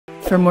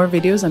For more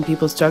videos on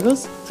people's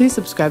struggles, please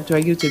subscribe to our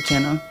YouTube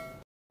channel.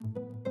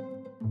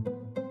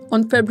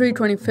 On February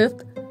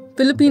 25th,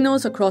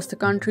 Filipinos across the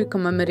country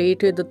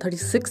commemorated the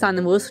 36th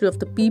anniversary of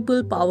the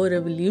People Power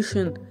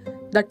Revolution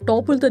that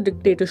toppled the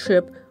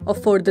dictatorship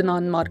of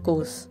Ferdinand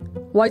Marcos.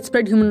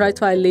 Widespread human rights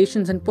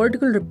violations and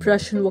political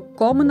repression were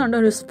common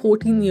under his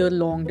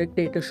 14-year-long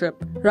dictatorship.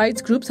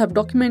 Rights groups have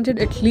documented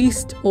at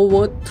least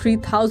over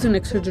 3,000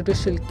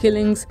 extrajudicial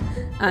killings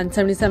and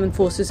 77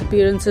 forced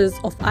disappearances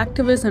of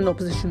activists and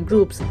opposition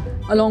groups,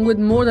 along with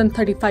more than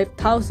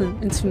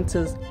 35,000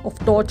 instances of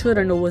torture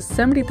and over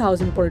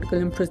 70,000 political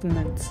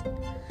imprisonments.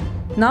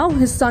 Now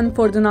his son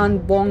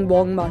Ferdinand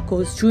Bongbong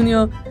Marcos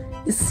Jr.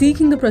 is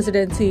seeking the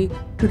presidency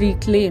to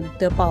reclaim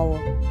their power.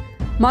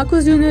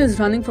 Marcos Jr. is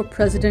running for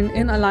president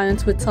in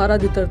alliance with Sara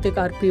Duterte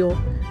Carpio,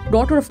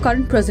 daughter of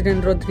current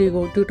President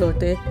Rodrigo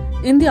Duterte,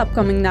 in the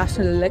upcoming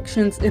national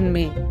elections in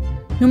May.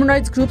 Human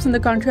rights groups in the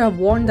country have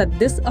warned that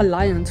this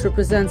alliance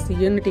represents the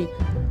unity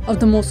of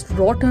the most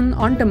rotten,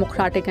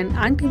 undemocratic and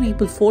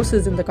anti-people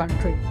forces in the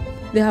country.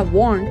 They have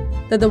warned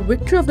that the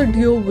victory of the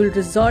duo will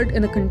result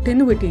in a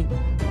continuity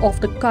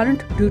of the current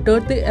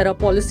Duterte-era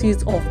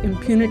policies of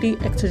impunity,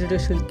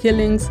 extrajudicial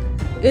killings,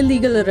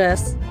 illegal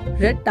arrests,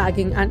 red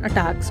tagging and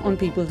attacks on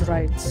people's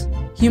rights.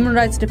 Human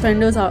rights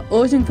defenders are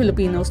urging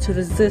Filipinos to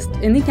resist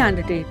any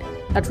candidate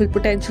that will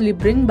potentially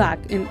bring back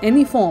in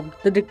any form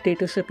the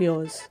dictatorship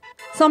years.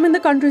 Some in the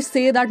country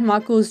say that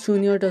Marcos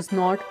Jr. does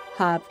not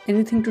have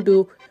anything to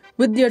do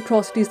with the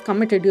atrocities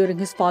committed during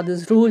his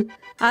father's rule,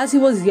 as he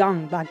was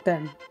young back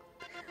then.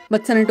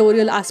 But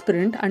senatorial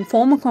aspirant and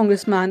former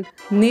Congressman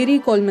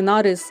Nery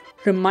Colmenares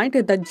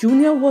reminded that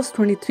Jr. was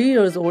 23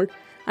 years old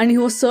and he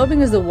was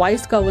serving as the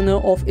vice governor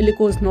of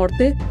Ilocos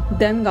Norte,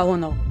 then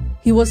governor.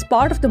 He was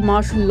part of the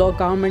martial law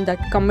government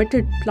that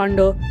committed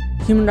plunder,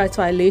 human rights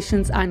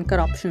violations and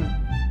corruption.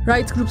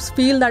 Rights groups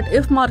feel that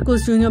if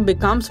Marcos Jr.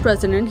 becomes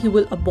president, he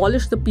will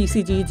abolish the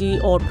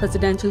PCGG or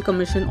Presidential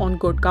Commission on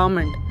Good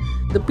Government.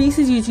 The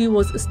PCGG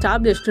was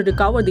established to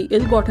recover the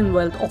ill-gotten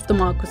wealth of the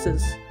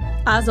Marcoses.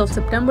 As of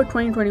September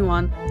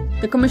 2021,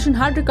 the commission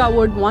had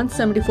recovered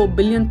 174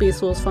 billion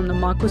pesos from the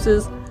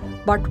Marcoses,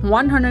 but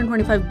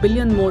 125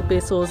 billion more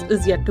pesos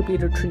is yet to be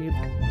retrieved.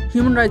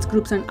 Human rights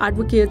groups and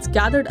advocates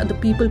gathered at the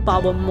People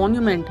Power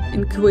Monument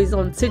in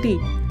Quezon City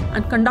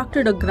and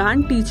conducted a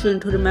grand teach-in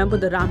to remember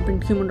the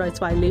rampant human rights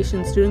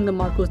violations during the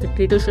Marcos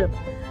dictatorship,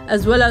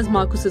 as well as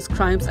Marcos'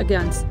 crimes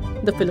against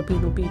the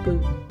Filipino people.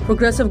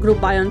 Progressive group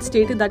Bayan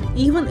stated that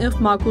even if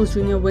Marcos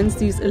Jr. wins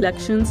these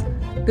elections,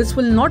 this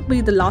will not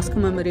be the last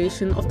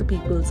commemoration of the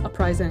people's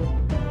uprising.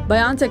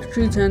 Bayan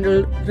Secretary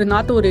General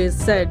Renato Reyes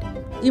said,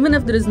 "Even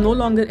if there is no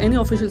longer any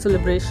official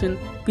celebration,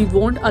 we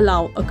won't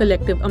allow a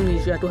collective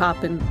amnesia to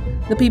happen.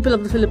 The people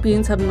of the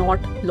Philippines have not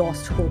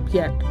lost hope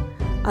yet."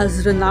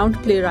 As renowned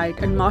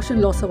playwright and martial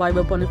law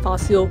survivor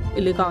Bonifacio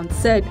Iligan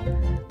said,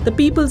 "The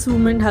people's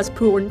movement has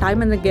proven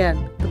time and again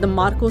that the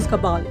Marcos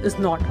cabal is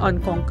not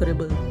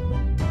unconquerable."